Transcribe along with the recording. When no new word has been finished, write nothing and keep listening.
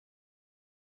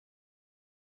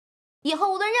以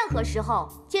后无论任何时候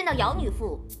见到姚女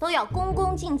妇都要恭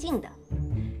恭敬敬的，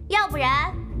要不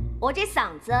然我这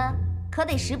嗓子可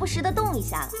得时不时的动一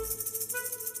下了。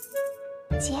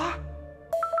姐，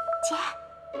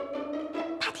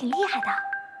他挺厉害的。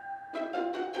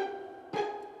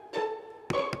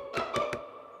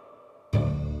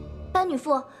班女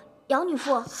妇、姚女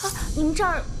妇，你们这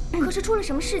儿可是出了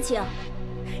什么事情？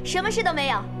什么事都没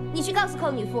有，你去告诉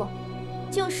寇女妇，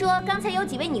就说刚才有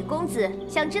几位女公子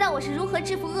想知道我是如何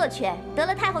制服恶犬，得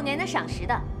了太后娘娘赏识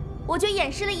的，我就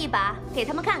演示了一把给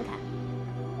他们看看。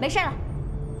没事了，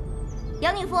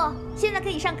姚女妇现在可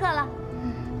以上课了。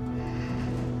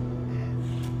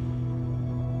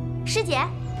师姐，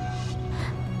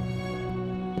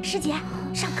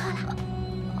上课了。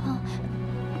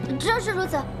正是如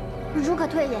此，如可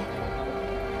退也。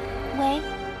喂，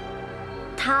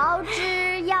桃之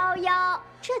夭夭，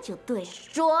这就对了。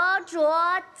灼灼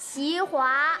其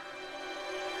华，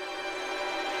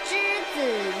之子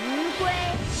于归，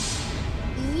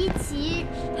宜其。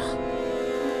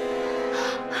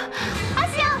阿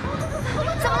星，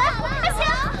怎么了？阿星，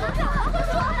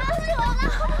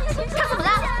他怎么了？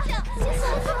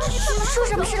出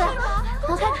什么事了？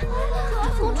我看看。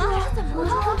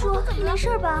公主，你没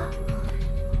事吧？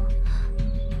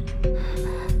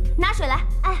拿水来。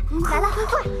哎，来了，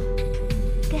快！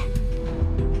给。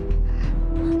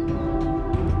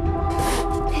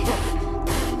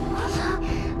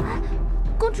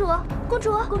公主，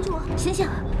醒！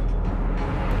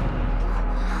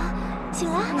醒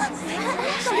了，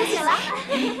公主醒了。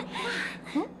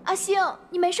阿星，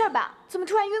你没事吧？怎么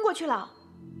突然晕过去了？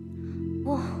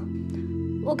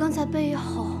我刚才被一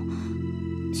吼，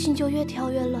心就越跳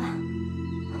越乱，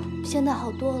现在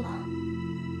好多了。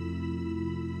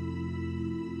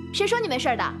谁说你没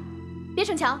事的？别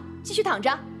逞强，继续躺着。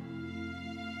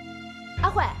阿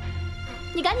慧，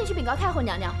你赶紧去禀告太后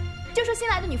娘娘，就说新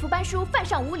来的女傅班淑犯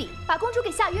上无礼，把公主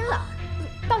给吓晕了，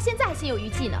到现在还心有余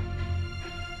悸呢。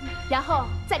然后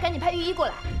再赶紧派御医过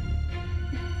来。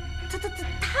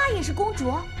她也是公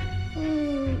主？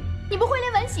你不会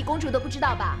连文喜公主都不知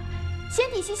道吧？先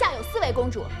帝膝下有4位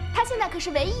公主，她现在可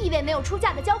是唯一一位没有出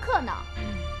嫁的娇客呢。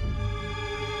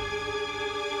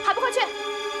还不快去！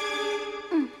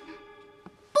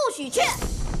不许去！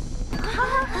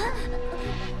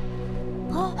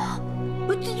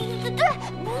对，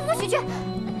不许去！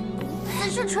此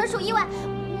事纯属意外，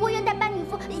我愿代班女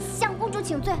妇向公主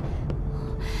请罪。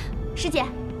师姐，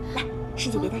来，师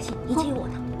姐别担心，一切有我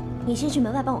的。你先去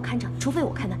门外帮我看着，除非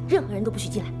我开门，任何人都不许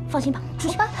进来。放心吧，出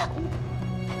去。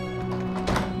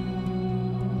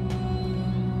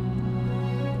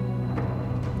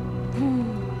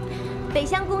北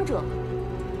乡公主，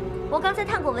我刚才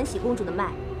探过文喜公主的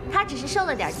脉，她只是受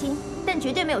了点惊，但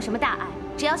绝对没有什么大碍，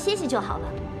只要歇息就好了，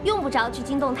用不着去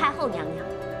惊动太后娘娘。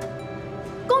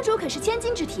公主可是千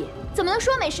金之体，怎么能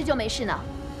说没事就没事呢？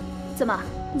怎么，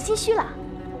你心虚了？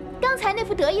刚才那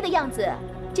副得意的样子，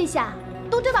这下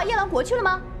都丢到夜郎国去了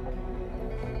吗？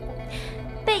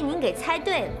被您给猜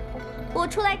对了，我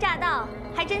初来乍到，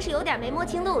还真是有点没摸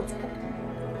清路子。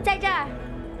在这儿，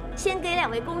先给2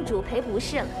位公主赔不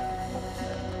是了。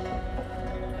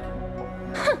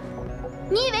哼，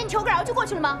你以为你求个饶就过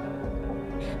去了吗？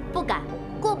不敢，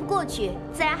过不过去，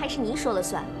自然还是您说了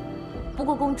算。不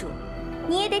过公主，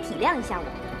你也得体谅一下我，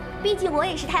毕竟我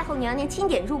也是太后娘娘钦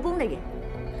点入宫的人。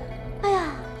哎呀，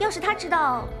要是她知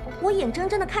道我眼睁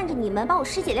睁地看着你们把我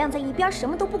师姐晾在一边，什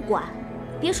么都不管，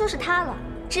别说是她了，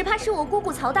只怕是我姑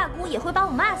姑曹大姑也会把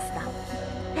我骂死的。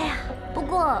哎呀，不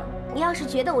过你要是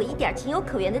觉得我一点情有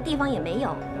可原的地方也没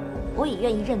有，我也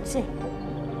愿意认罪。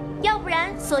要不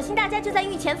然，索性大家就在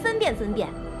御前分辨分辨。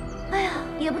哎呀，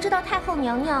也不知道太后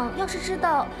娘娘要是知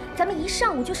道咱们一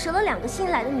上午就折了2个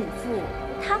新来的女妇，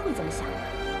她会怎么想呢？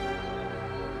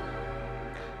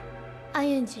安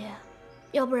燕姐，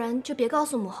要不然就别告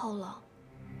诉母后了。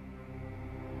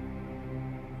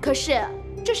可是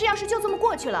这事要是就这么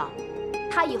过去了，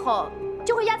她以后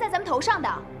就会压在咱们头上的。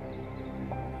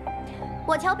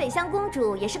我瞧北乡公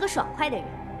主也是个爽快的人，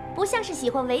不像是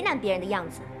喜欢为难别人的样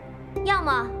子。要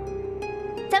么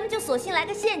咱们就索性来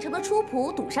个现成的出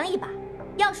谱，赌上一把。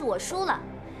要是我输了，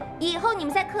以后你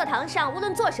们在课堂上无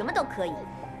论做什么都可以，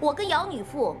我跟姚女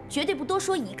妇绝对不多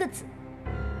说一个字。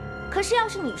可是要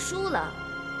是你输了，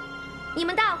你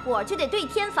们大伙儿就得对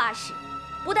天发誓，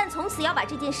不但从此要把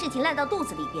这件事情烂到肚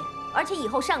子里边，而且以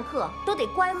后上课都得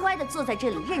乖乖地坐在这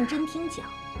里认真听讲。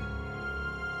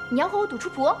你要和我赌出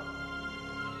谱？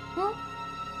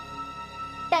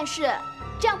但是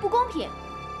这样不公平。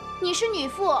你是女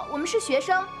妇，我们是学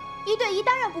生，1对1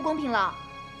当然不公平了。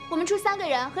我们出3个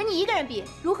人和你1个人比，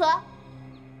如何？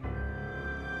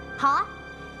好啊，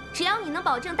只要你能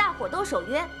保证大伙都守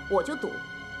约，我就赌。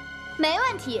没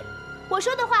问题，我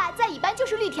说的话在乙班就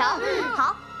是律条。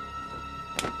好。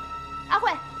阿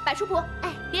慧，摆出谱。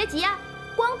哎，别急啊，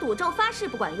光赌咒发誓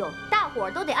不管用，大伙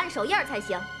儿都得按手印才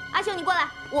行。阿秀，你过来，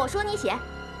我说你写。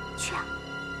去啊，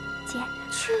姐，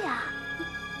去啊。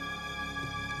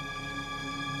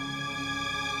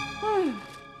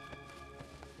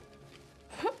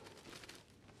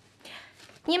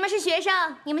你们是学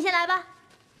生，你们先来吧。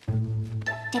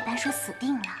这班叔死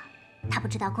定了，他不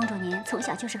知道公主您从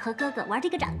小就是和哥哥玩这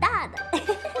个长大的。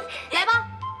来吧，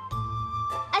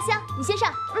阿香，你先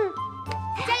上。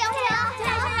加油，加油，加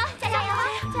油，加油，加油！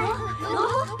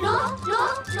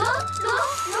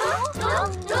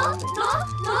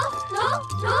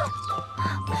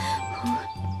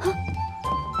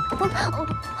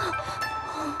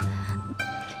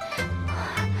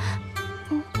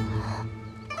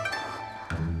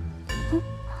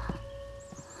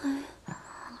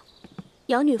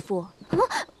姚女傅，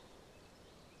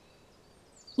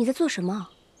你在做什么？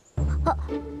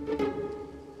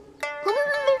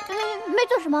没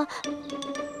做什么。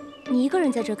你一个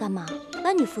人在这干嘛？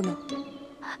班女傅呢？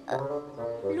哎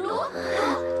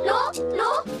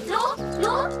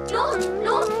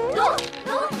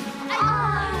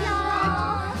呀！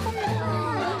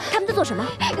他们在做什么？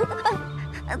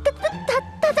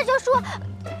他在教书，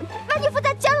班女傅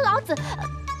在教老子。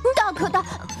道可道，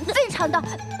非常道；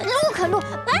路可路，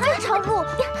非常路。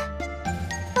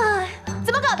哎，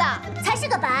怎么搞的？才是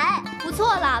个白，不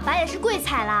错了，白也是贵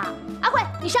彩啦。阿慧，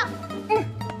你上。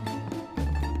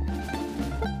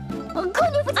寇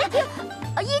女傅请听，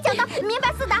一讲道，明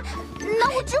白四答，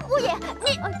能无知乎也。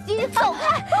你走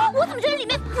开！我怎么觉得里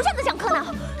面不像在讲课呢？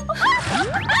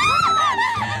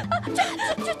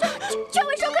这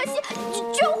位收可惜，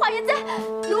绝无华言哉！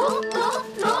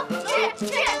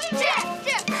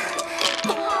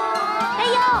哎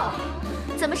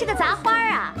呦，怎么是个杂花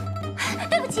啊？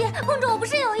对不起，公主，我不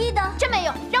是有意的。真没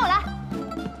有，让我来。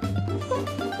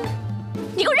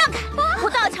你给我让开！我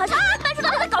倒要瞧瞧班叔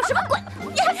到底在搞什么鬼！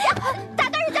打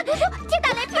断人家读书，天打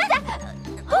雷劈哉！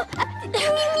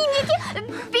你听，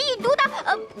彼以独道，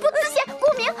不自显，故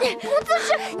名；不自恃，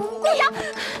故扬；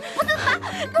不自拔，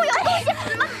故有东西。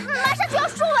马上就要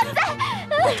说完哉！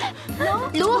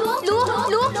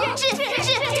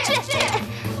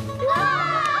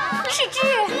是智，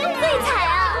最彩啊！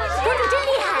公主真厉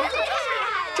害！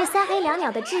这3黑2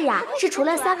鸟的智呀，是除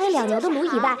了3黑2牛的卢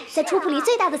以外，在初谱里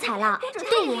最大的彩了。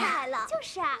对呀，就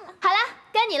是啊。好了，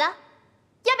该你了，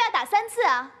要不要打3次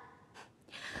啊？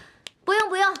不用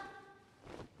不用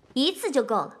，1次就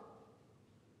够了。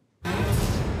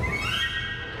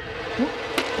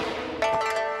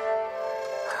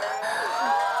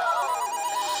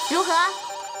如何？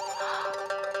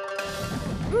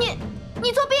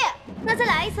你作弊，那再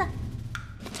来一次。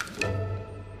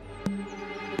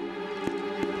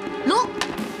卢，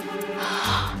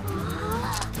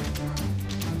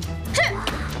是，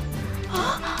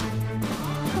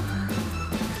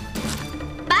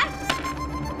白。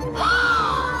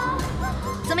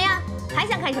怎么样？还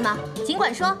想看什么？尽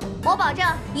管说，我保证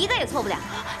一个也错不了。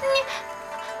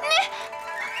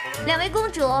你，2位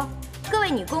公主，各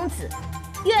位女公子，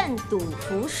愿赌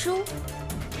服输。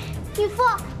女傅，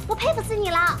我佩服死你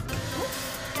了！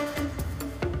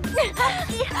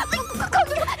寇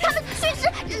女傅，他们确实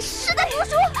是在读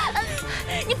书。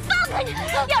你放开你！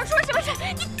要是出了什么事，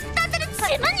你担得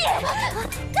起吗你？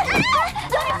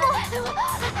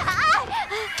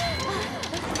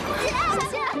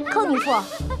寇女傅，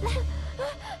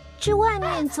这外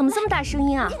面怎么这么大声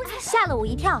音啊？吓了我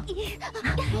一跳。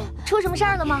出什么事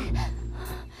儿了吗？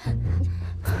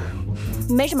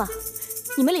没什么，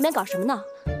你们里面搞什么呢？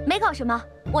没搞什么，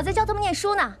我在教他们念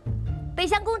书呢。北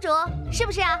香公主是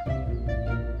不是啊？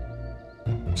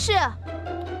是。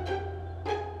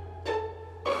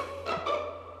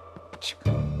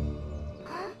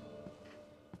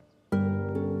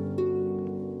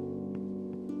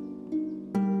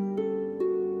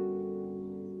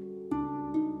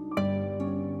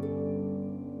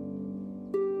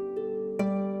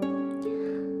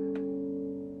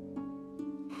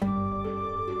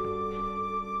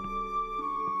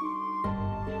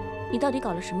你到底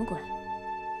搞了什么鬼？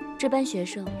这班学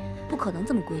生不可能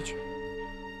这么规矩。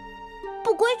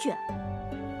不规矩？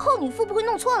寇女傅不会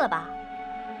弄错了吧？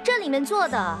这里面坐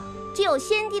的既有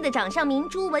先帝的掌上明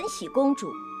珠文喜公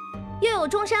主，又有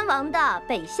中山王的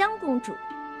北香公主。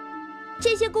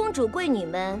这些公主贵女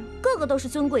们个个都是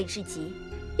尊贵至极，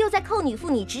又在寇女傅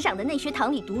你执掌的内学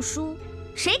堂里读书，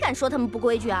谁敢说她们不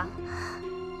规矩啊？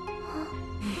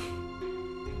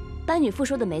班女傅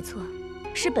说的没错，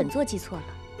是本座记错了。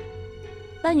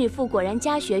班女傅果然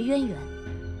家学渊源，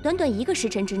短短1个时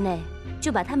辰之内，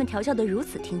就把他们调教得如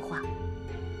此听话。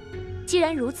既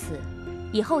然如此，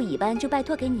以后乙班就拜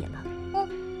托给你了。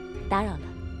打扰了。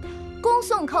恭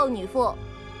送寇女傅。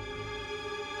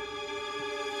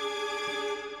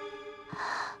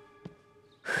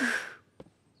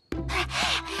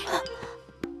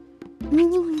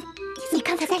你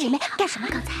刚才在里面干什么？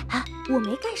刚才啊，我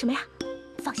没干什么呀，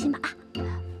放心吧啊。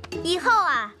以后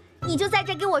啊，你就在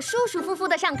这给我舒舒服服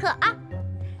的上课啊，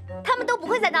他们都不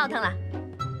会再闹腾了。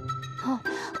哦，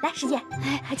来，师姐，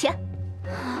请。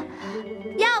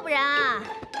要不然啊，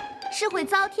是会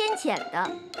遭天谴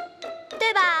的，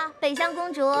对吧，北乡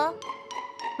公主，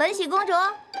文喜公主？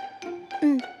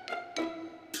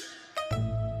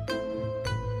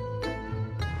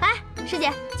来，师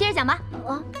姐，接着讲吧。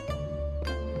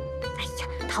哎呀，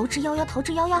桃之夭夭，桃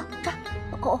之夭夭，这儿。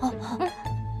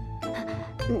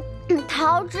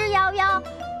桃之夭夭，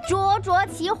灼灼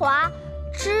其华，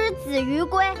之子于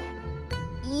归，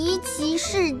宜其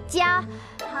室家。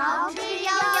桃之夭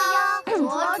夭，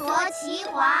灼灼其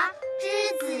华，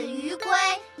之子于归，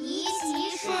宜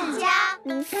其室家。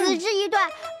此之一段，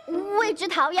谓之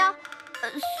桃夭。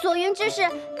所云之事，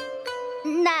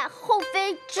乃后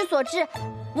妃之所至，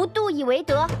不度以为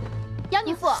德。杨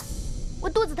女傅，我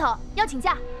肚子疼，要请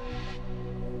假。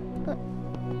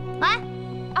来，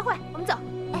阿慧，我们走。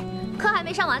课还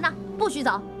没上完呢，不许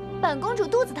走。本公主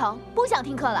肚子疼，不想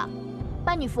听课了。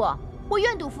班女傅，我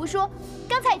愿赌服输，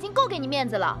刚才已经够给你面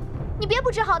子了，你别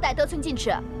不知好歹，得寸进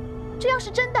尺。这要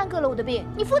是真耽搁了我的病，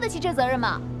你负得起这责任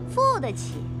吗？负得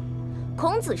起。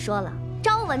孔子说了，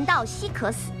朝闻道，夕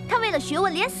可死。他为了学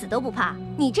问连死都不怕，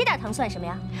你这点疼算什么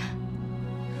呀？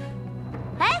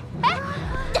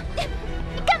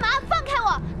你干嘛？放开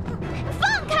我！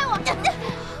放开我！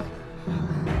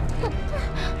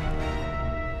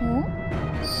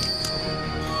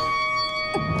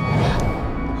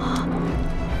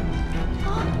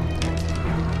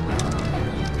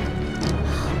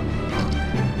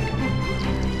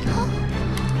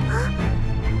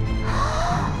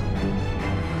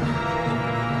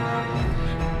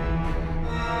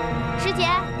师姐，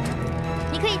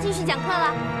你可以继续讲课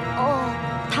了。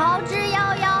桃之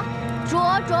夭夭，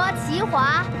灼灼其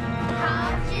华。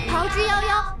桃之夭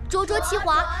夭，灼灼其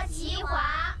华。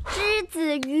之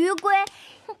子于归，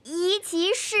宜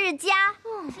其室家。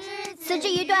此之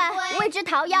一段，谓之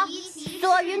桃夭。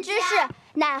所云之事，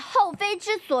乃后妃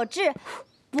之所至，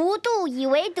不度以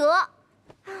为德。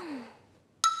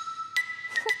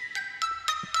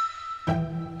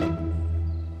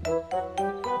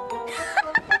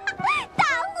大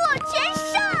获全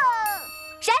胜！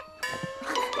谁？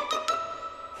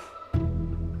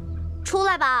出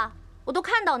来吧，我都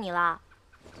看到你了。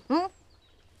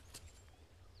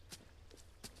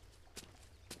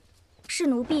是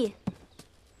奴婢。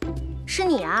是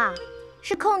你啊？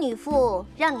是寇女傅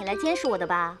让你来监视我的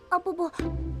吧？不，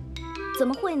怎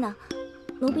么会呢？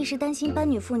奴婢是担心班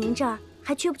女傅您这儿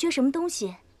还缺不缺什么东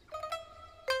西。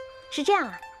是这样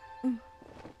啊？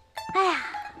哎呀，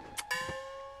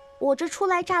我这初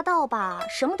来乍到吧，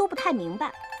什么都不太明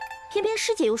白，偏偏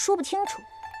师姐又说不清楚。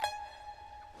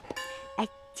哎，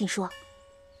锦说，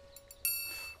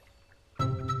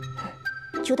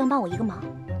就当帮我一个忙，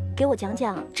给我讲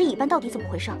讲这乙班到底怎么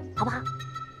回事，好不好？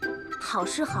好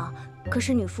是好，可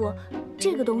是女傅，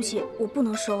这个东西我不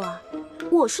能收啊。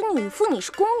我是女傅，你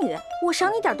是宫女，我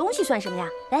赏你点东西算什么呀？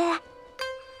来，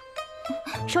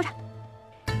收着，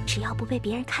只要不被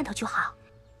别人看到就好。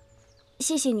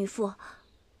谢谢女傅。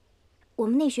我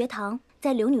们内学堂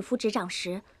在刘女傅执掌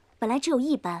时，本来只有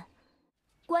1班。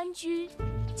官居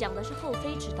讲的是后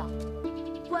妃之道，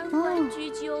关关雎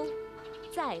鸠，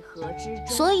在河之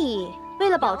洲。所以，为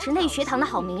了保持内学堂的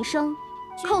好名声，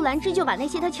寇兰芝就把那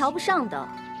些他瞧不上的，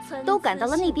都赶到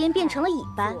了那边，变成了乙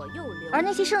班，而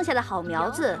那些剩下的好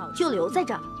苗子就留在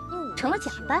这儿，成了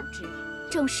甲班。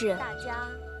正是。大家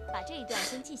把这一段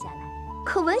先记下来。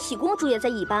可文喜公主也在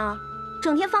乙班啊，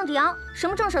整天放着羊，什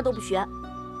么正事都不学，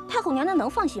太后娘娘能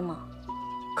放心吗？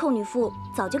寇女傅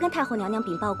早就跟太后娘娘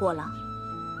禀报过了。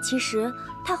其实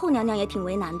太后娘娘也挺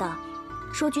为难的。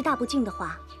说句大不敬的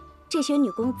话，这些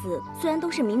女公子虽然都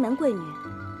是名门贵女，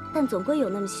但总归有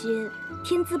那么些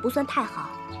天资不算太好，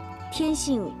天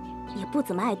性也不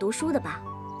怎么爱读书的吧。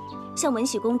像文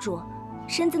喜公主，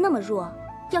身子那么弱，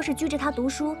要是拘着她读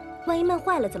书，万一闷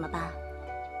坏了怎么办？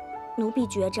奴婢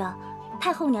觉着，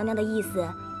太后娘娘的意思，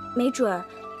没准儿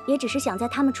也只是想在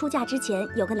她们出嫁之前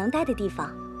有个能待的地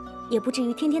方，也不至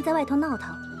于天天在外头闹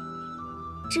腾。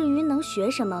至于能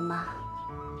学什么吗？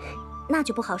那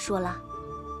就不好说了。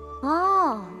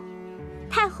哦，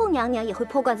太后娘娘也会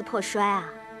破罐子破摔啊。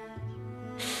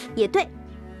也对，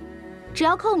只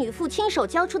要寇女傅亲手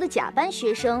教出的甲班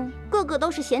学生，个个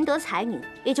都是贤德才女，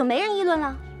也就没人议论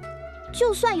了。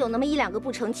就算有那么1、2个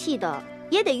不成器的，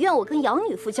也得怨我跟姚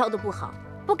女傅教的不好，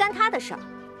不干她的事儿。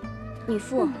女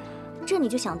傅，这你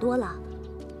就想多了。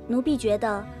奴婢觉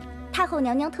得，太后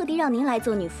娘娘特地让您来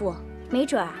做女傅，没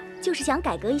准儿就是想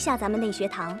改革一下咱们内学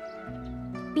堂。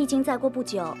毕竟再过不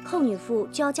久，寇女傅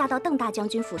就要嫁到邓大将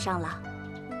军府上了，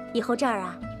以后这儿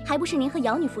啊，还不是您和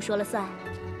姚女傅说了算？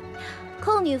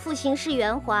寇女傅行事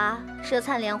圆滑，舌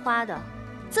灿莲花的，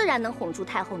自然能哄住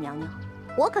太后娘娘。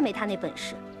我可没她那本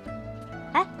事。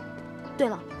哎，对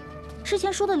了，之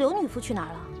前说的刘女傅去哪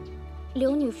儿了？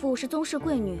刘女傅是宗室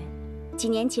贵女，几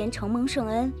年前承蒙圣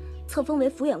恩，册封为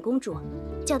抚远公主，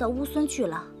嫁到乌孙去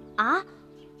了。啊？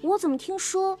我怎么听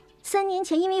说3年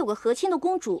前因为有个和亲的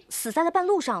公主死在了半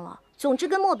路上了？总之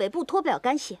跟漠北部脱不了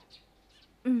干系。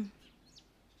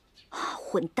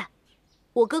混蛋！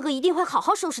我哥哥一定会好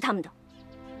好收拾他们的。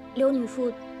刘女傅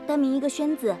单名一个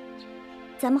萱字，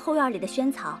咱们后院里的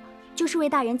萱草，就是魏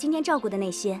大人今天照顾的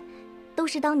那些，都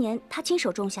是当年他亲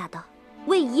手种下的。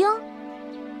魏婴？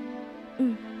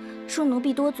恕奴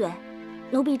婢多嘴，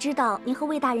奴婢知道您和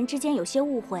魏大人之间有些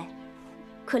误会，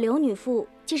可刘女傅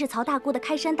既是曹大姑的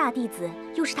开山大弟子，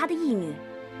又是她的义女，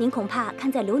您恐怕看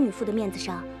在刘女傅的面子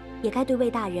上，也该对魏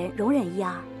大人容忍1、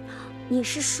2。你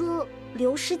是说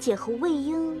刘师姐和魏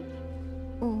婴？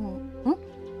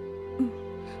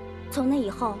从那以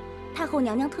后，太后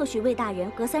娘娘特许魏大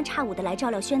人隔3差5的来照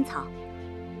料萱草，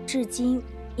至今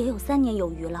也有3年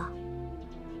有余了。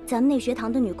咱们内学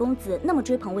堂的女公子那么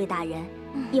追捧魏大人，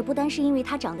也不单是因为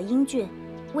她长得英俊，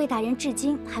魏大人至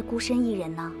今还孤身一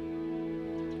人呢。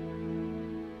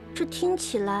这听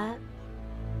起来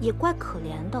也怪可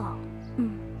怜的。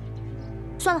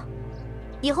算了，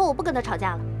以后我不跟他吵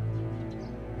架了。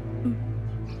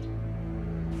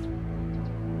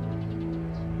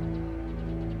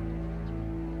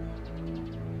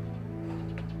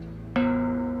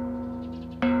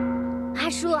阿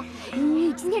叔，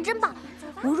你今天真棒！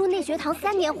吾入内学堂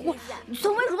3年乎，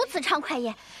从未如此畅快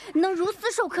也。能如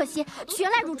斯受可惜，全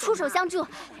赖汝出手相助。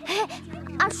嘿，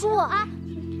阿叔啊！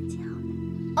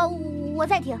我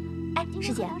在听。哎，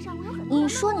师姐，你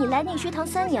说你来内学堂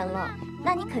3年了，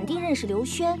那你肯定认识刘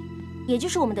萱，也就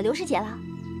是我们的刘师姐了。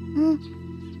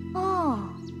哦，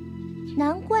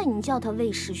难怪你叫她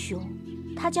魏师兄，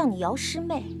她叫你姚师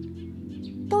妹，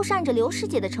都是按着刘师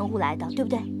姐的称呼来的，对不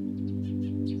对？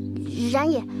然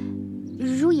也，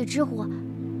如已知乎。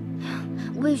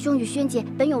魏兄与萱姐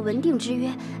本有文定之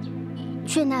约，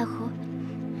却奈何……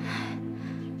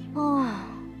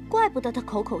怪不得他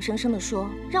口口声声地说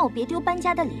让我别丢班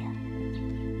家的脸。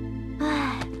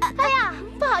哎呀，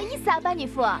不好意思啊，班女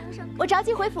傅，我着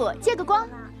急回府借个光。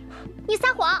你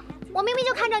撒谎！我明明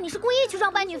就看着你是故意去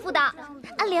装班女傅的。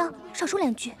阿玲，少说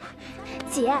2句。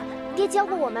姐，爹教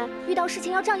过我们，遇到事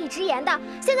情要仗义直言的。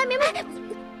现在明明……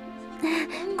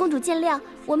公主见谅，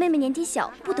我妹妹年纪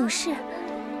小，不懂事。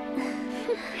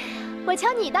我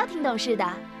瞧你倒挺懂事的，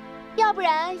要不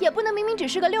然也不能明明只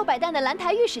是个600担的兰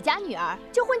台御史家女儿，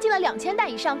就混进了2000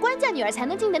担以上官家女儿才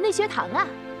能进的内学堂啊！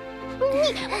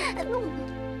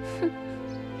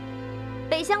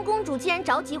北乡公主既然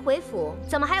着急回府，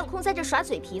怎么还有空在这耍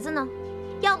嘴皮子呢？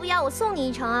要不要我送你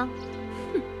一程啊？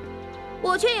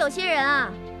我劝有些人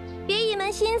啊，别一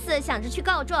门心思想着去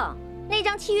告状，那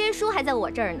张契约书还在我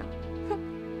这儿呢。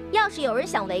要是有人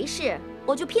想违誓，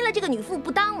我就拼了这个女妇不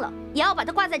当了，也要把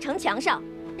她挂在城墙上，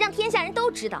让天下人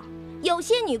都知道，有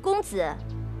些女公子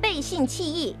背信弃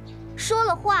义，说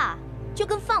了话就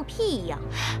跟放屁一样。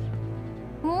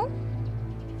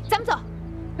咱们走。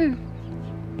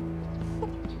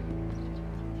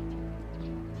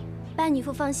班女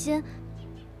傅放心，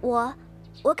我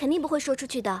肯定不会说出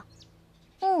去的。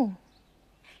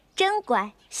真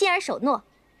乖，信而守诺，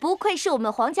不愧是我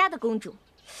们皇家的公主。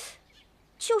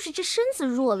就是这身子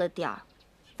弱了点儿，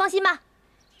放心吧，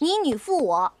你女婿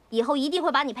我以后一定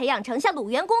会把你培养成像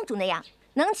鲁元公主那样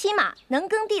能骑马、能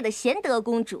耕地的贤德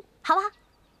公主，好不好？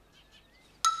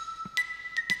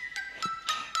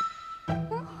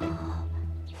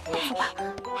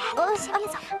别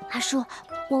走，阿叔，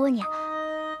我问你，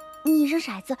你扔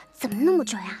骰子怎么那么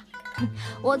准啊？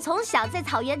我从小在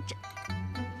草原，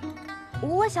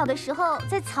我小的时候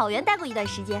在草原待过一段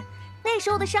时间，那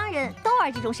时候的商人都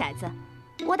玩这种骰子。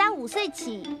我打5岁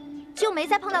起就没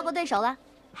再碰到过对手了。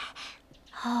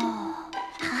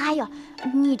还有，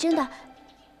你真的，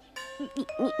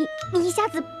你一下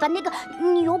子把那个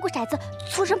牛骨骰子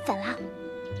搓成粉了？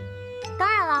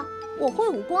当然了，我会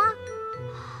武功啊。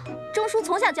钟叔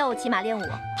从小教我骑马练武。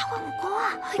他会武功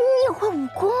啊？你也会武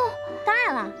功？当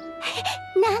然了，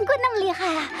难怪那么厉害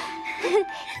啊！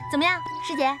怎么样，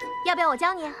师姐，要不要我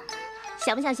教你？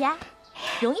想不想学？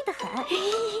容易得很。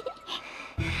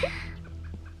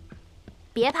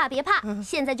别怕别怕，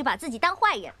现在就把自己当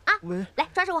坏人啊！来，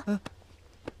抓着我。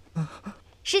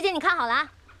师姐，你看好了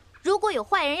啊！如果有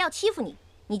坏人要欺负你，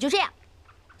你就这样，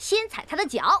先踩他的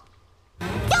脚，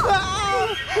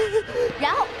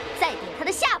然后再点他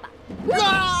的下巴，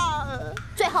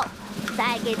最后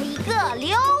再给他一个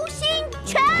流星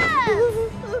拳。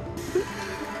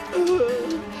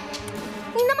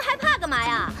你那么害怕干嘛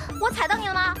呀？我踩到你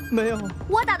了吗？没有。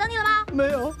我打到你了吗？没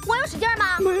有。我有使劲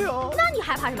吗？没有。那你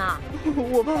害怕什么？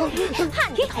我怕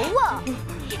你头啊！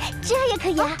这也可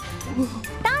以啊？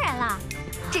当然啦，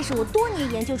这是我多年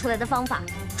研究出来的方法，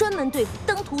专门对付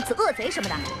登徒子、恶贼什么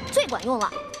的，最管用了。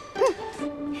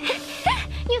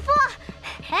女傅，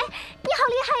哎，你好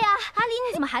厉害呀！阿离，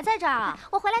你怎么还在这儿啊？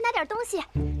我回来拿点东西。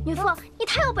女傅，你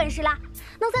太有本事了，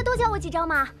能再多教我几招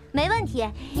吗？没问题，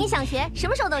你想学什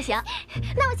么时候都行。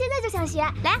那我现在就想学。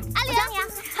来，阿离，我教你啊。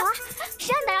好啊，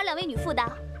谁让打扰两位女傅的？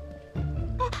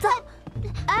走。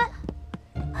哎，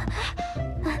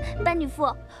班女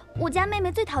傅，我家妹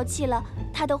妹最淘气了，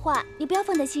她的话你不要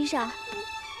放在心上，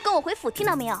跟我回府，听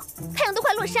到没有？太阳都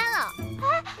快落山了。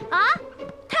哎啊，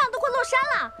太阳都快落山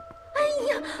了。哎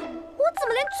呀，我怎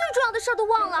么连最重要的事都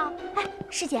忘了？哎，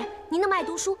师姐，你那么爱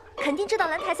读书，肯定知道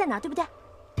兰台在哪，对不对？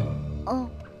嗯。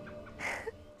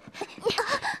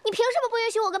你凭什么不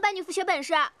允许我跟班女傅学本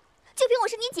事？就凭我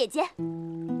是你姐姐，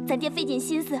咱爹费尽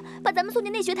心思把咱们送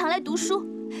进内学堂来读书，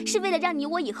是为了让你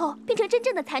我以后变成真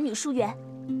正的才女书媛，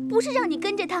不是让你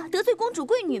跟着他得罪公主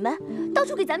贵女们，到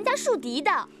处给咱们家树敌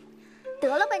的。得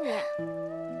了吧你！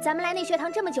咱们来内学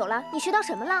堂这么久了，你学到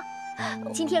什么了？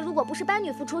今天如果不是班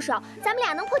女傅出手，咱们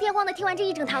俩能破天荒的听完这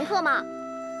一整堂课吗？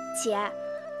姐，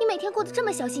你每天过得这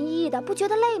么小心翼翼的，不觉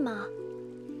得累吗？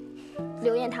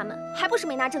刘燕他们还不是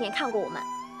没拿正眼看过我们。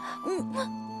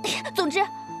总之，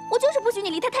我就是不许你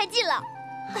离他太近了。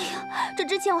哎呀，这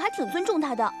之前我还挺尊重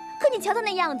他的，可你瞧他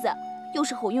那样子，又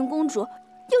是后晕公主，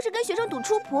又是跟学生赌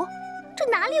出仆，这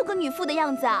哪里有个女妇的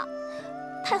样子啊？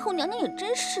太后娘娘也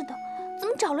真是的，怎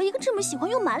么找了一个这么喜欢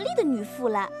用蛮力的女妇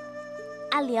来？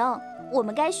阿玲，我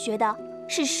们该学的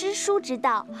是诗书之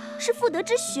道，是妇德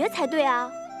之学才对啊。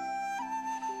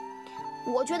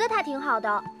我觉得她挺好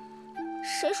的，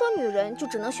谁说女人就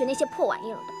只能学那些破玩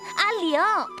意儿的？阿玲，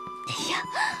哎呀，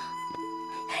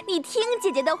你听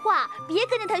姐姐的话，别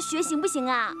跟着她学行不行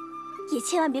啊？也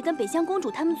千万别跟北乡公主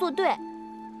他们作对。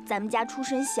咱们家出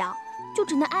身小，就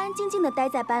只能安安静静的待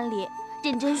在班里，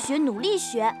认真学，努力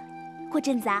学。过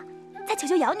阵子啊，再求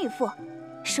求姚女傅，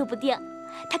说不定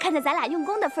她看在咱俩用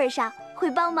功的份上，会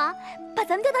帮忙把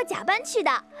咱们调到甲班去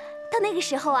的。到那个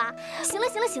时候啊，行了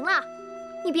行了行了，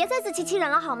你别再自欺欺人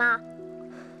了好吗？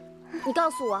你告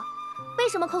诉我，为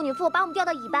什么寇女傅把我们调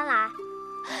到乙班来？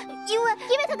因为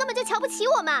她根本就瞧不起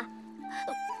我们。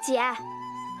姐，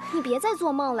你别再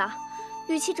做梦了。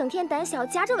与其整天胆小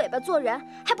夹着尾巴做人，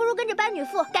还不如跟着班女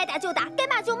傅，该打就打，该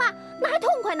骂就骂，那还痛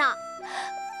快呢。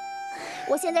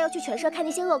我现在要去犬舍看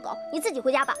那些恶狗，你自己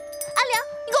回家吧。阿玲，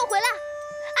你给我回来！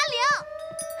阿玲，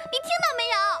你听到没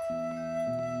有？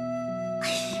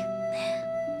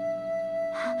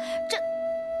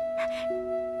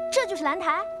这就是兰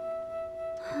台。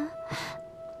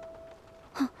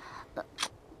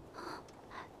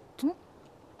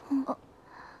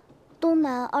东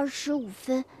南25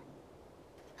分。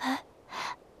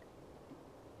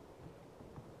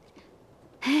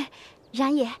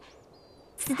然也，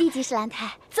此地即是兰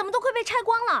台，怎么都快被拆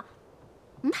光了？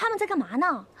他们在干嘛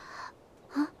呢？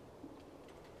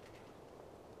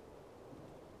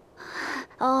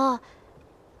哦，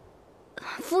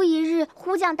夫一日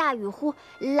忽降大雨乎，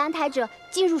兰台者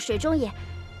进入水中也。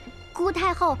故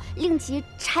太后令其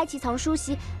拆其藏书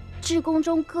席，至宫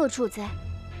中各处贼。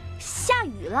下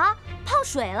雨了，泡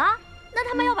水了，那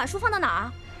他们要把书放到哪儿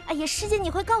啊？哎呀，师姐，你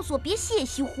快告诉我，别稀里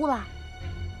稀糊了。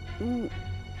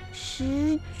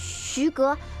徐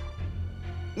阁、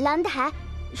兰台、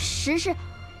石室、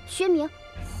薛明、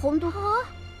洪都，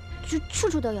就处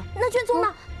处都有。那卷宗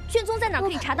呢？卷宗在哪儿可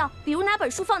以查到？比如哪本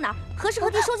书放哪儿，何时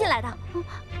何地收进来的？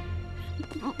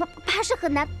怕是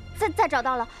很难再找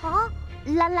到了啊！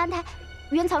兰台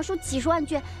原藏书几十万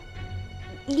卷，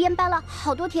连搬了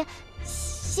好多天，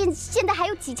现在还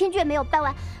有几千卷没有搬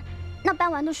完。那搬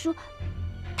完的书，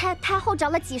太后找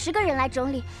了几十个人来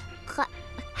整理，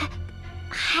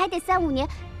还得3、5年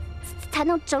才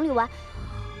能整理完。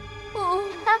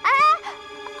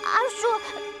阿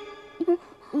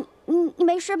叔，你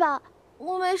没事吧？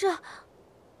我没事。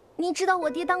你知道我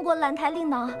爹当过兰台令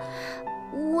郎，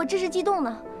我这是激动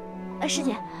呢。师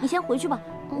姐，你先回去吧，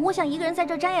我想一个人在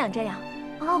这瞻仰瞻仰。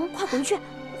啊，快回去，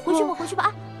回去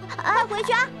吧啊！快回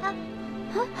去啊！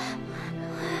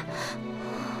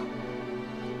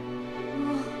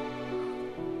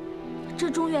这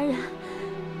中原人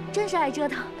真是爱折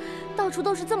腾，到处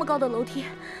都是这么高的楼梯。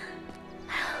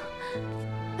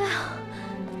哎呀，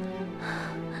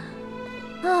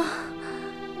啊！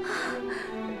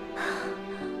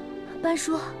班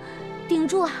叔，顶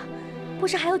住啊！不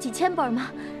是还有几千本吗？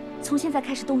从现在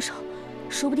开始动手，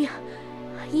说不定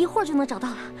一会儿就能找到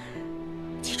了。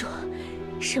记住，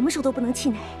什么时候都不能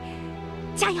气馁，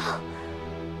加油！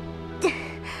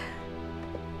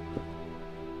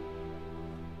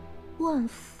万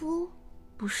夫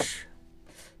不是，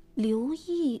刘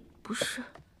毅不是，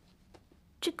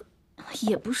这个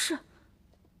也不是。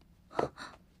啊，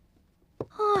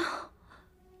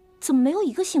怎么没有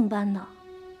一个姓班的？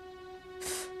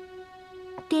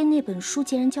爹那本书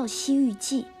竟然叫《西域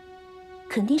记》，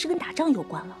肯定是跟打仗有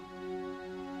关了，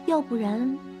要不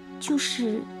然就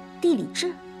是地理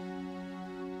志。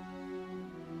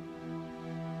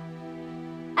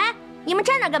哎，你们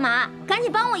站那干嘛？赶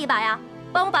紧帮我一把呀！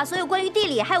帮我把所有关于地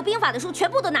理还有兵法的书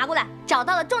全部都拿过来，找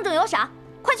到了重重有赏，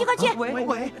快去快去！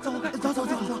喂，走，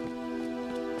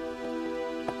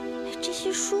这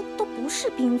些书都不是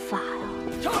兵法呀。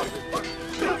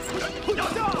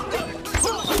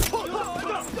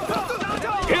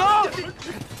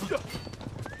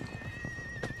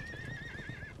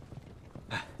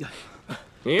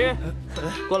你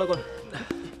过来。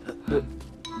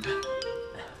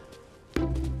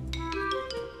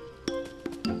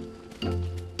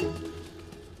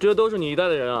这都是你带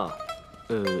的人啊？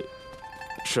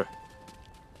是。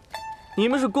你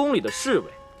们是宫里的侍卫，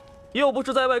又不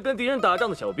是在外跟敌人打仗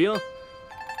的小兵，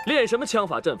练什么枪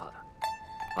法阵法的？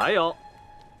还有，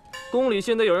宫里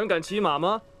现在有人敢骑马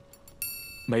吗？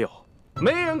没有。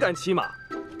没人敢骑马，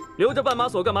留着绊马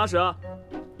索干嘛使啊？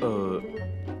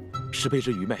是辈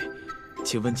之愚昧，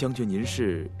请问将军您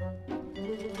是？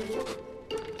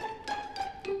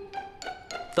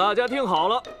大家听好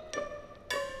了，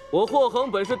我霍恒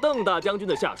本是邓大将军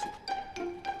的下属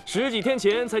，10几天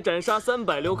前才斩杀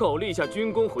300流寇，立下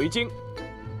军功回京。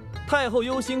太后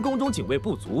忧心宫中警卫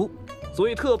不足，所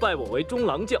以特拜我为中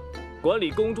郎将，管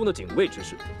理宫中的警卫之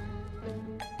事。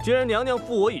既然娘娘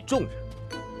负我以重任，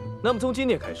那么从今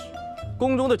天开始，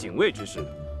宫中的警卫之事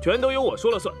全都由我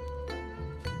说了算。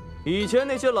以前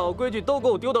那些老规矩都给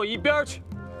我丢到一边去，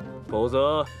否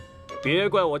则别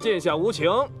怪我剑下无情。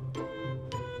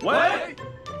喂，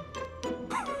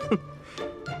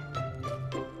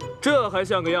这还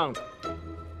像个样子？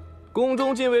宫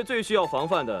中禁卫最需要防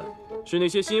范的是那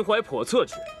些心怀叵测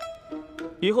之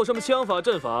人，以后什么枪法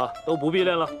阵法都不必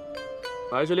练了，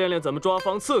还是练练怎么抓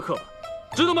防刺客吧，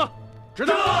知道吗？知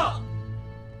道。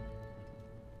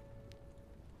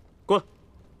滚！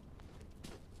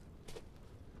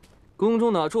宫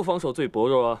中哪处防守最薄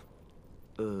弱啊？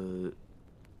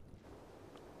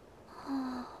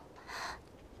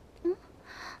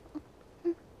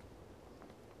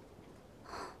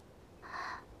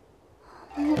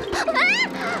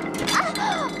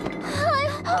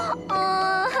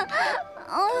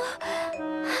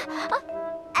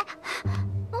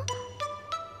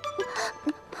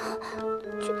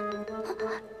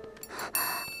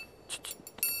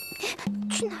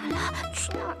去哪儿了？去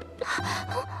哪儿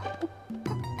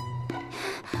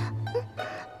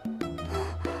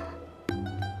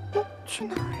了？去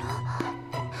哪儿了？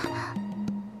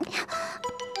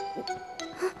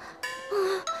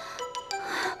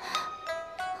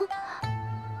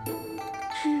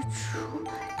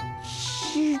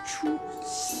日出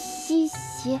西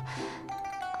斜，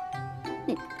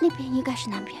那边应该是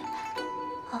南边。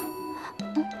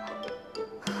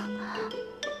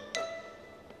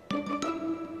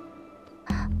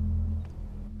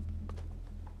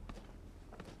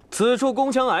此处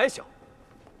宫墙矮小，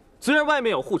虽然外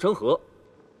面有护城河，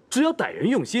只要歹人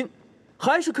用心，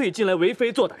还是可以进来为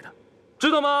非作歹的，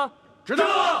知道吗？知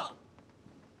道。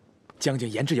将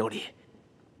军言之有理，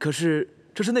可是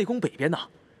这是内宫北边呐，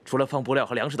除了放布料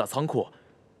和粮食的仓库，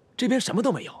这边什么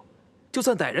都没有。就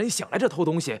算歹人想来这偷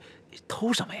东西，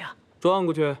偷什么呀？撞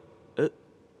过去。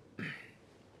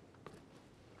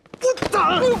我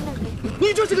打！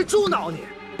你这是个猪脑你！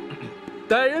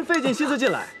歹人费尽心思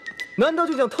进来，难道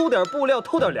就想偷点布料、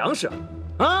偷点粮食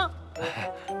啊？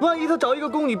万一他找一个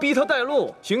宫女逼他带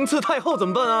路，行刺太后怎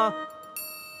么办啊？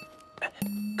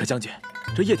可将军，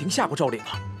这掖庭下过诏令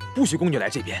啊，不许宫女来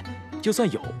这边，就算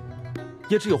有，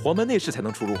也只有黄门内侍才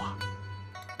能出入啊。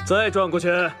再撞过去。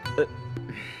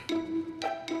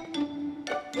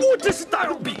我这是打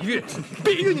入比喻，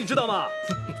比喻你知道吗？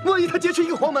万一他劫持一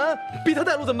个黄门，逼他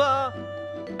带路怎么办啊？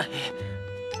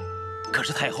可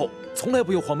是太后从来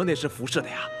不用黄门内侍服侍的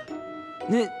呀。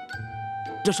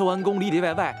这寿安宫里里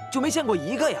外外就没见过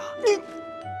一个呀。你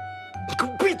给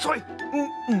我闭嘴！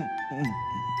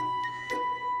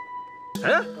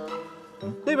哎，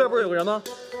那边不是有个人吗？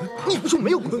你不说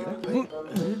没有宫女？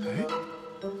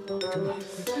真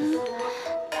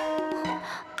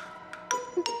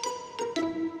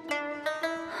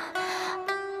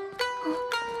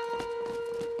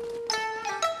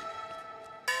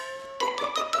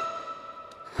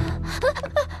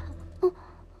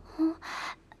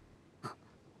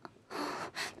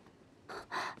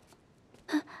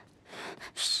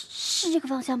是这个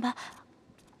方向吧？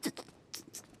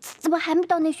怎么还没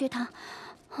到内学堂？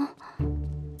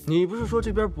你不是说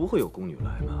这边不会有宫女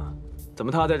来吗？怎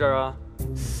么她在这儿啊？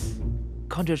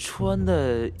看这穿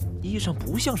的衣裳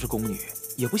不像是宫女，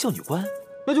也不像女官，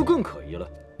那就更可疑了。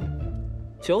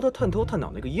瞧她探头探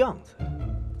脑那个样子，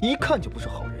一看就不是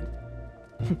好人。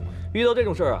哼，遇到这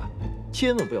种事儿啊，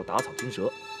千万不要打草惊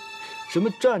蛇。什么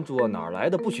站住啊，哪儿来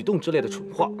的，不许动之类的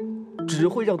蠢话，只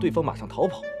会让对方马上逃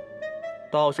跑。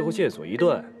到时候线索一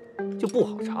断，就不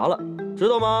好查了，知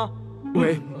道吗？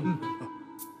喂，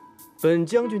本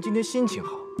将军今天心情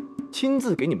好，亲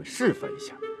自给你们示范一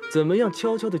下，怎么样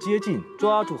悄悄地接近、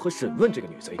抓住和审问这个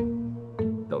女贼。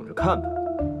等着看吧。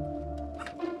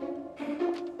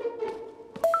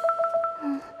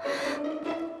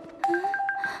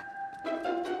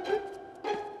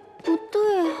不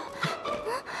对啊！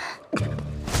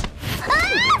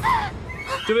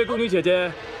这位宫女姐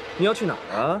姐，你要去哪儿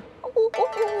啊？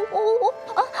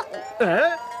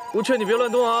哎，我劝你别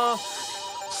乱动啊！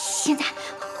现在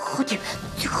后劲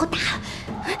最后打。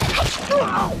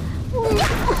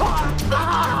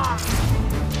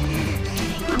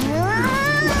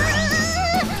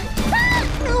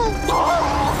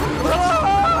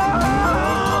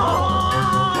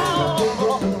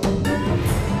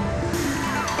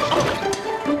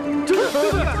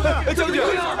将军，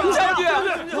将军，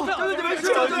你没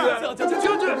事，将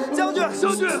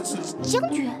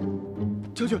军，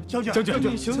将军，将军，将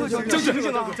军，你醒醒，将军，醒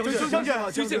醒啊，将军，醒醒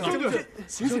啊，将军，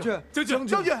醒醒，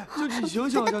将军，你醒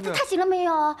醒啊，将军。他醒了没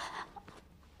有？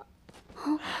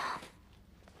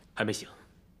还没醒。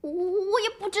我也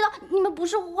不知道，你们不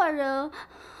是坏人。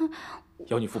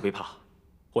姚女妇别怕，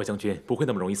霍将军不会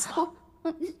那么容易死的。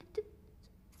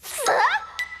死？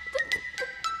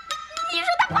你说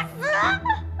他会死？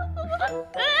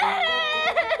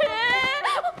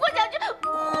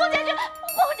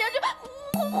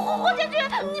霍将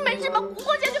军，你没事吧？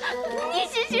霍将军，你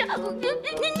醒醒，你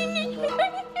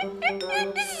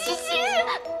醒醒！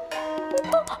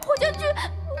霍将军，我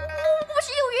不是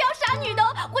有意要杀你的，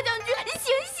霍将军，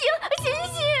醒醒！霍将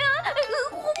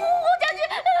军，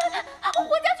霍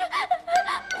将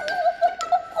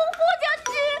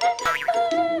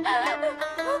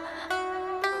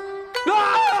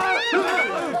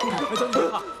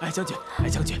军！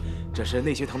将军，这是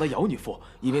内学堂的姚女妇，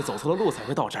因为走错了路才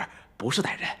会到这儿，不是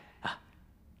歹人啊。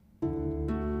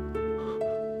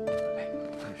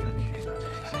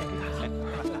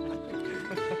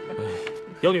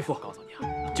姚女妇，告诉你啊，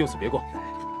就此别过。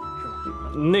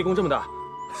内宫这么大，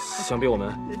想必我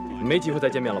们没机会再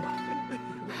见面了吧？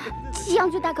将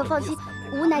军大可放心，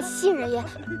吾乃信人也，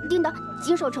定当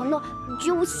谨守承诺，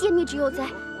绝无泄密之有哉。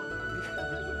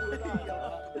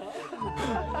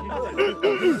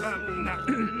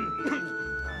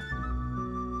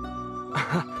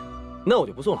那我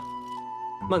就不送了，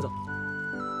慢走。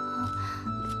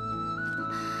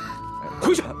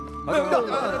回去，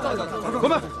关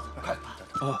门。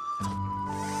啊！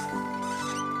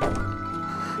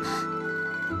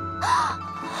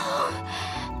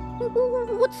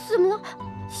我怎么了？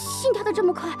心跳得这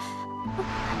么快？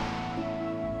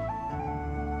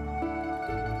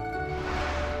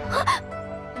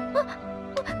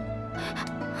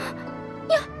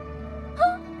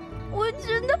我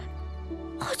真的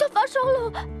好像发烧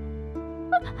了。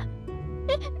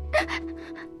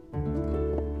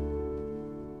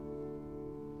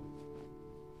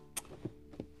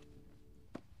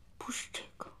不是这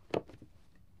个，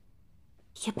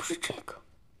也不是这个。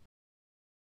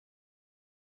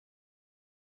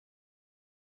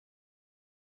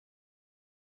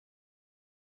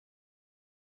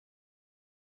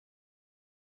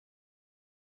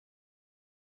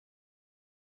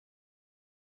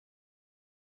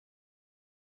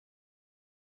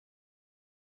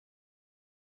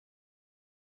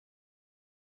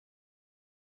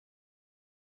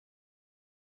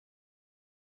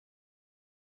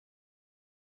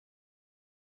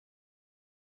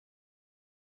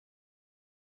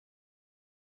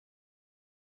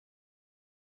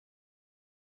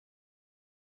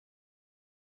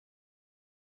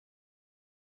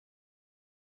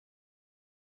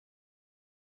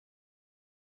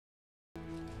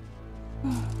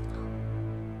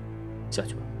下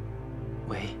去吧。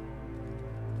喂，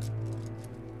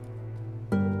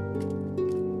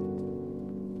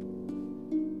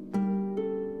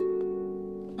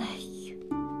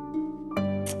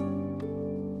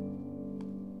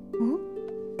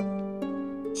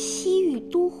西域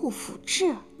都护府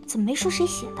志怎么没说谁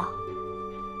写的？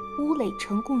乌垒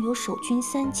城共有守军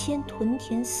3000，屯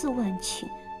田4万顷，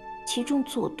其中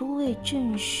左都尉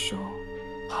镇守。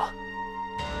啊？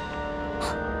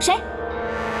谁？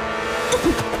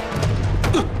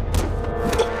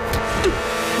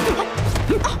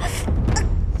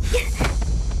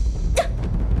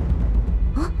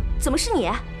怎么是你？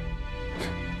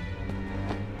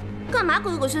干嘛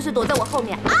鬼鬼祟祟躲在我后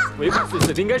面啊？鬼鬼祟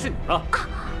祟的应该是你了。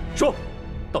说，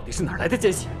到底是哪来的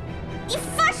奸细？你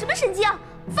发什么神经？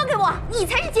放开我！你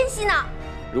才是奸细呢！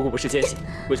如果不是奸细，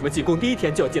为什么进宫第1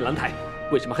天就要进兰台？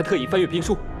为什么还特意翻阅兵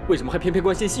书？为什么还偏偏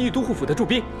关心西域都护府的驻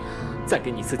兵？再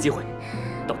给你一次机会，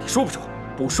到底说不说？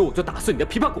不说我就打碎你的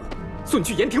琵琶骨，送你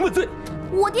去盐亭问罪。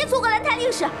我爹做过兰台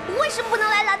令史，为什么不能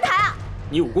来兰台啊？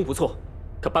你武功不错，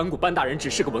可班固班大人只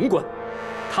是个文官，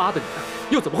他的女儿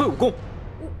又怎么会武功？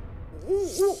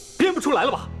我编不出来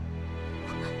了吧？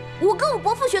我跟我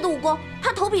伯父学的武功，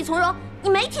他投笔从戎，你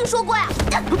没听说过呀？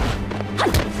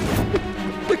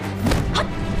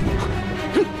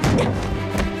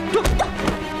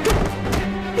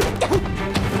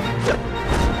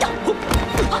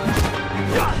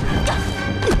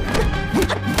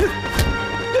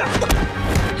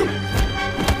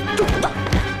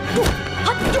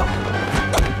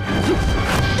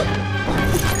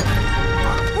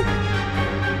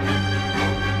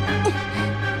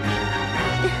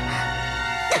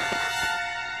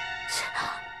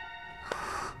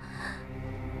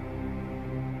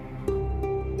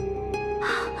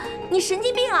你神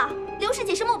经病啊！刘师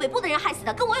姐是漠北部的人害死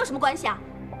的，跟我有什么关系啊？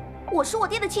我是我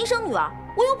爹的亲生女儿，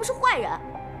我又不是坏人。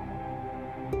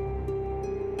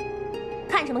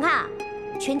看什么看啊？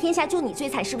全天下就你最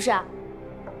惨是不是？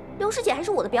刘师姐还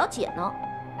是我的表姐呢，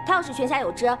她要是泉下有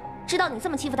知，知道你这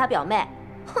么欺负她表妹，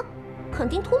哼，肯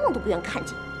定托梦都不愿看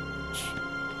见。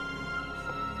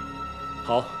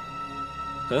好，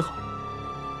很好。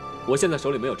我现在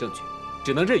手里没有证据，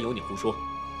只能任由你胡说。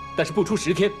但是不出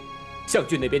10天。相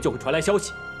郡那边就会传来消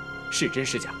息，是真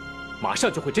是假，马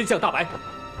上就会真相大白。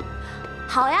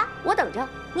好呀，我等着。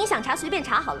你想查随便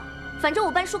查好了，反正我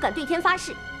班叔敢对天发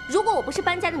誓，如果我不是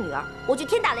班家的女儿，我就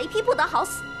天打雷劈不得好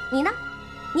死。你呢？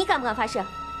你敢不敢发誓？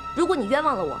如果你冤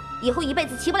枉了我，以后一辈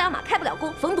子骑不了马，开不了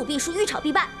弓，逢赌必输，遇吵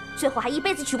必败，最后还一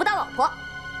辈子娶不到老婆。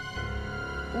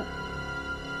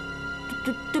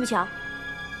对不起啊，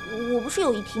我不是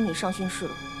有意提你伤心事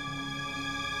了。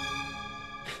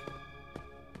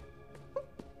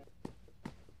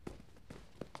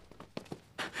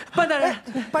班大人，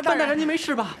班大人，您没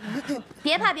事吧？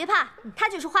别怕，别怕，他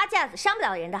就是花架子，伤不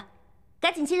了人的。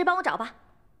赶紧接着帮我找吧。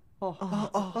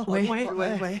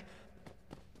喂。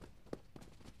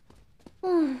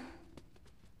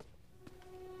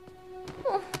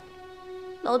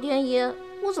老天爷，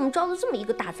我怎么招了这么一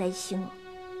个大灾星啊？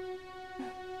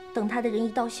等他的人一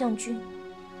到相郡，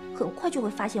很快就会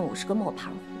发现我是个冒牌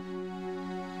货。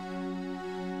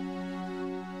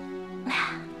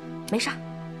没事儿。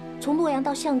从洛阳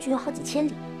到相郡有好几千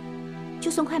里，就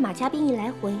算快马加鞭一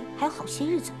来回，还有好些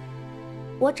日子。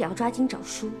我只要抓紧找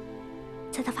书，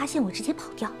在他发现我直接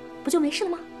跑掉，不就没事了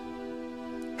吗？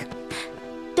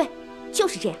对，就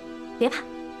是这样，别怕。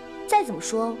再怎么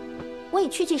说，我也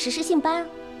去实施性班啊。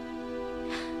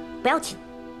不要紧，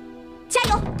加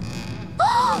油！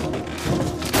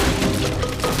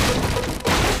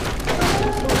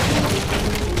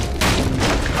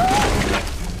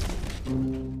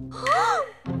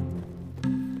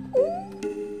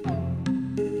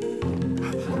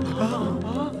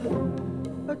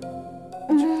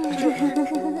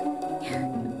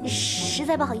实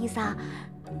在不好意思啊，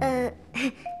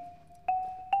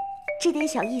这点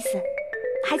小意思，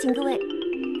还请各位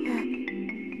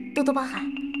多多包涵，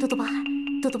多多包涵，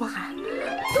多多包涵，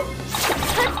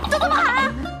多多包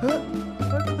涵。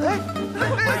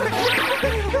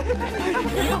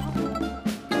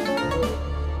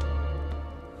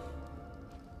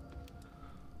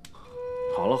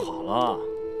好了好了，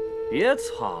别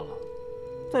擦了，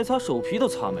再擦手皮都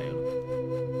擦没了。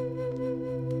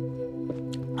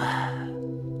哎，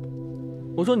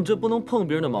我说你这不能碰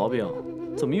别人的毛病，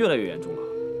怎么越来越严重了？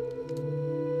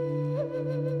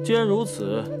既然如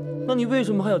此，那你为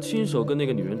什么还要亲手跟那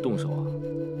个女人动手啊？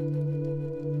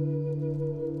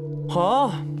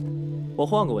好，我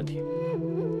换个问题，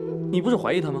你不是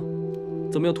怀疑她吗？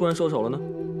怎么又突然收手了呢？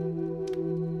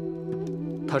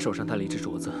他手上戴了一只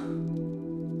镯子。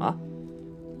啊？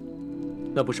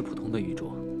那不是普通的玉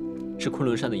镯，是昆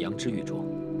仑山的羊脂玉镯。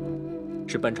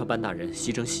是班超班大人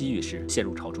西征西域时献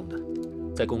入朝中的，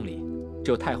在宫里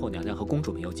只有太后娘娘和公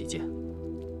主们有几件，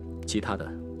其他的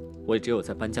我也只有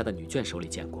在班家的女眷手里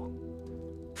见过。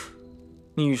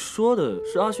你说的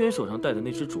是阿轩手上戴的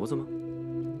那只镯子吗？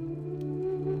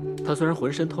他虽然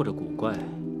浑身透着古怪，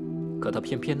可他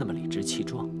偏偏那么理直气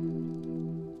壮。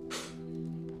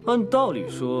按道理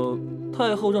说，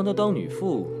太后让她当女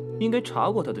傅，应该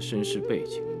查过她的身世背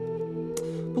景。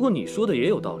不过你说的也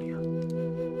有道理啊。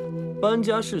班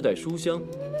家世代书香，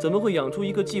怎么会养出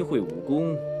一个既会武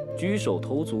功、举手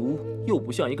投足又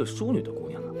不像一个淑女的姑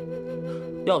娘呢？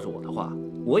要是我的话，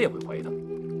我也会怀疑她。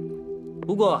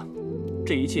不过，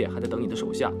这一切还得等你的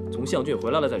手下从相郡回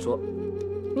来了再说。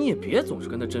你也别总是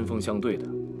跟她针锋相对的，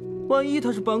万一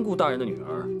她是班固大人的女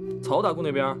儿，曹大姑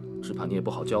那边只怕你也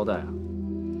不好交代啊。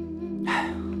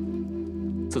唉，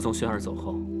自从轩儿走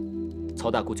后，曹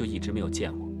大姑就一直没有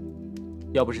见我。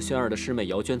要不是轩儿的师妹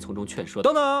姚娟从中劝说，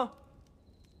等等，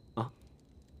啊，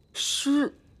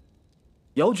是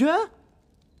姚娟？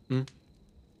嗯，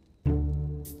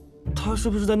她是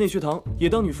不是在内学堂也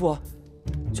当女傅啊？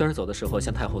轩儿走的时候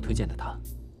向太后推荐的她。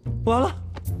完了，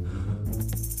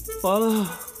完了，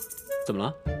怎么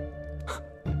了？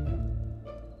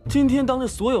今天当着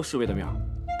所有侍卫的面，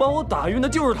把我打晕的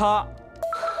就是她。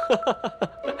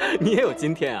你也有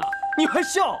今天啊？你还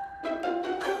笑？